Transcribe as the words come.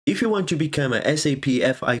If you want to become a SAP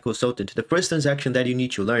FI consultant, the first transaction that you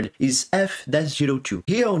need to learn is F-02.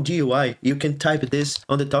 Here on GUI, you can type this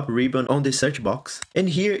on the top ribbon on the search box. And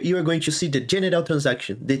here you are going to see the general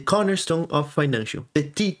transaction, the cornerstone of financial, the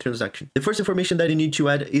T transaction. The first information that you need to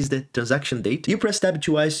add is the transaction date. You press tab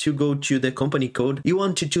twice to go to the company code. You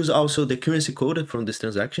want to choose also the currency code from this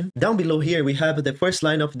transaction. Down below here, we have the first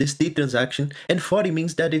line of this T transaction, and 40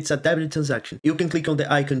 means that it's a debit transaction. You can click on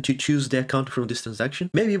the icon to choose the account from this transaction.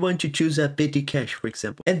 Maybe you want to choose a petty cash, for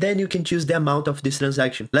example, and then you can choose the amount of this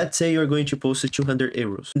transaction. Let's say you're going to post 200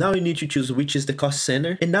 euros. Now you need to choose which is the cost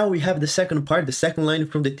center, and now we have the second part, the second line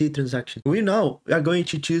from the T transaction. We now are going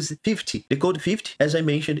to choose 50. The code 50, as I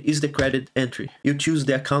mentioned, is the credit entry. You choose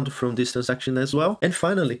the account from this transaction as well, and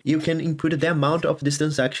finally you can input the amount of this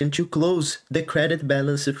transaction to close the credit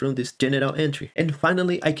balance from this general entry. And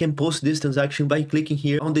finally, I can post this transaction by clicking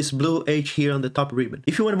here on this blue H here on the top ribbon.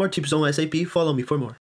 If you want more tips on SAP, follow me for more.